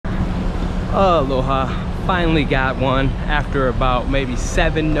Aloha, finally got one after about maybe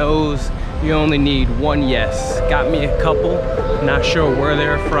 7 no's. You only need 1 yes. Got me a couple, not sure where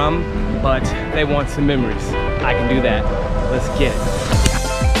they're from, but they want some memories. I can do that. Let's get it.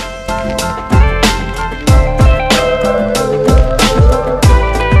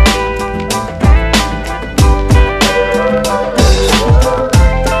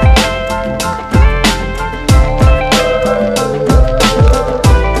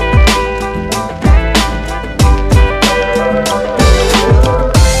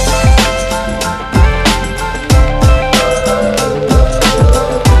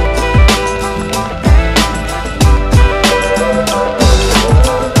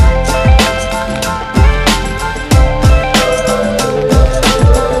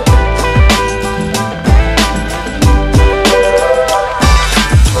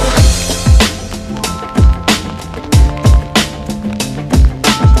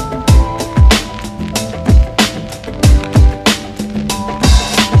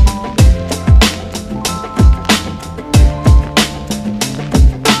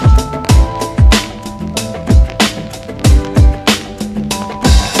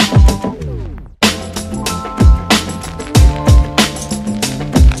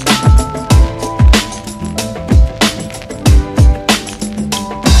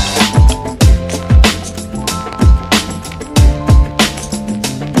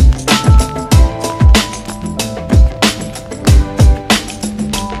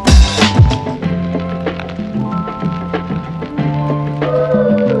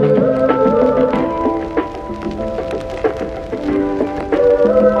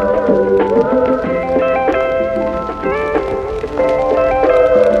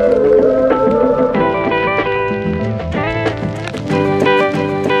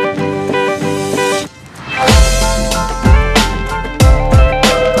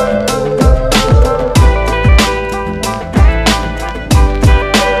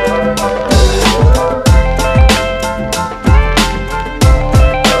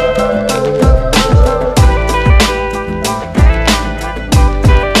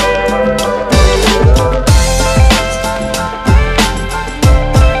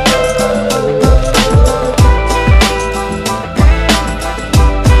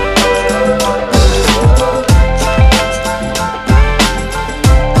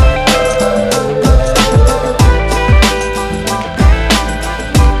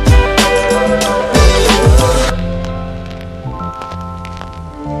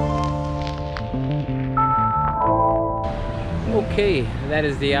 Okay, that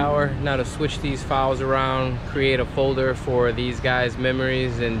is the hour. Now to switch these files around, create a folder for these guys'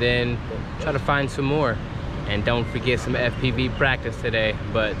 memories, and then try to find some more. And don't forget some FPV practice today,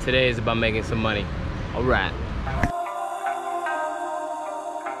 but today is about making some money. All right.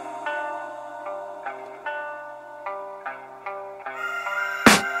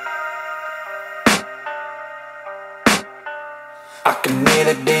 I can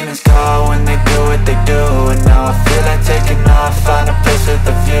hear the demons call when they do what they do, and now I feel like taking off, find a place with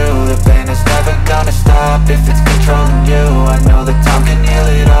a view. The pain is never gonna stop if it's controlling you. I know that time can heal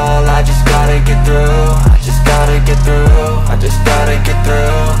it all, I just gotta get through. I just gotta get through, I just gotta get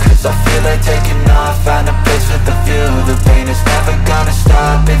through. Cause I feel like taking off, find a place with a view. The pain is never gonna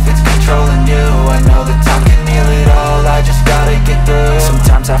stop if it's controlling you. I know that time can heal it all, I just gotta get through.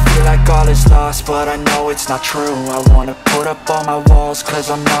 Sometimes I feel like all is lost, but I know it's not true. I wanna put up all my walls cause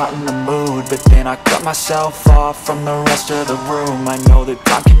I'm not in the mood, but then I cut myself off from the rest of the room. I know that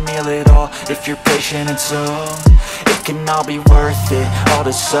time can heal it all if you're patient, and soon it can all be worth it, all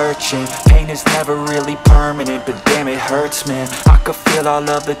the searching. Pain is never really permanent, but damn it hurts, man. I could feel all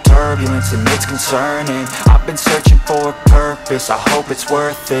of the turbulence and it's concerning. I've been searching for a purpose, I hope it's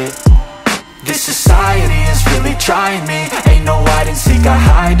worth it. This society is really trying me. Ain't no hide and seek, I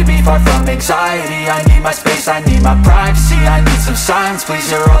hide to be far from anxiety. I need my space, I need my privacy. I need some silence, please,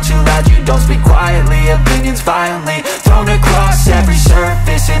 you're all too loud. You don't speak quietly, opinions violently thrown across every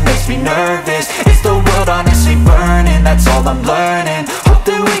surface. It makes me nervous, is the world honestly burning? That's all I'm learning. Hope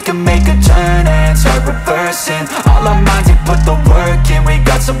that we can make a turn and start reversing all our minds and put the work in. We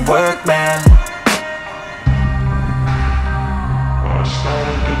got some work, man.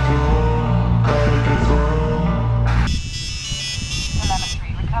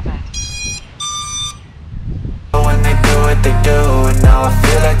 They do, and now I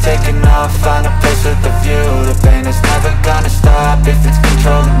feel like taking off, find a place with a view. The pain is never gonna stop if it's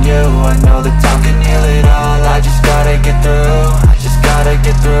controlling you. I know that time can heal it all, I just gotta get through. I just gotta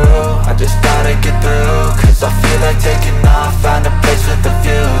get through, I just gotta get through. Cause I feel like taking off, find a place with a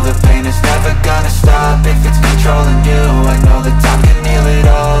view. The pain is never gonna stop if it's controlling you. I know that time can heal it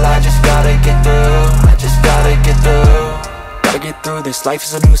all, I just gotta get this life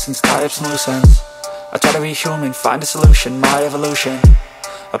is a nuisance, tie up some loose ends. I try to be human, find a solution, my evolution.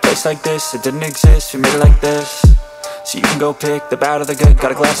 A place like this, it didn't exist, we made it like this. So you can go pick the bad or the good,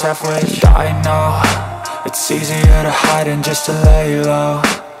 got a glass half wish. I know, it's easier to hide than just to lay low.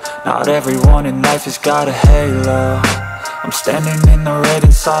 Not everyone in life has got a halo. I'm standing in the red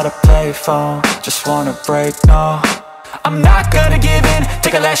inside a payphone. Just wanna break, no, I'm not gonna give in.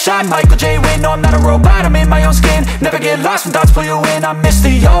 Take a last shot, Michael J. Win. No, I'm not a robot, I'm in my own skin. Never get lost when thoughts pull you in. I miss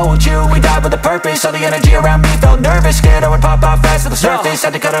the old you, we died with a purpose. All the energy around me felt nervous, scared I would pop out fast to the surface.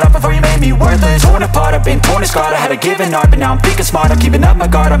 Had to cut it off before you made me worthless. Torn apart, I've been torn and scarred. I had a given art, but now I'm thinking smart. I'm keeping up my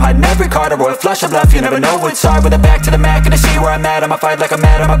guard, I'm hiding every card. A royal flush of bluff, you never know what's hard. With a back to the mat, gonna see where I'm at. I'ma fight like I'm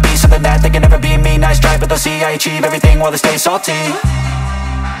mad, I'ma be something that they can never be me. Nice try, but they'll see I achieve everything while they stay salty.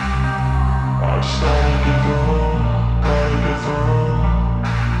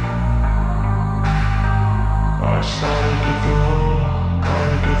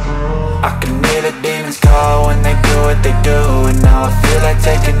 I can hear the demons call when they do what they do. And now I feel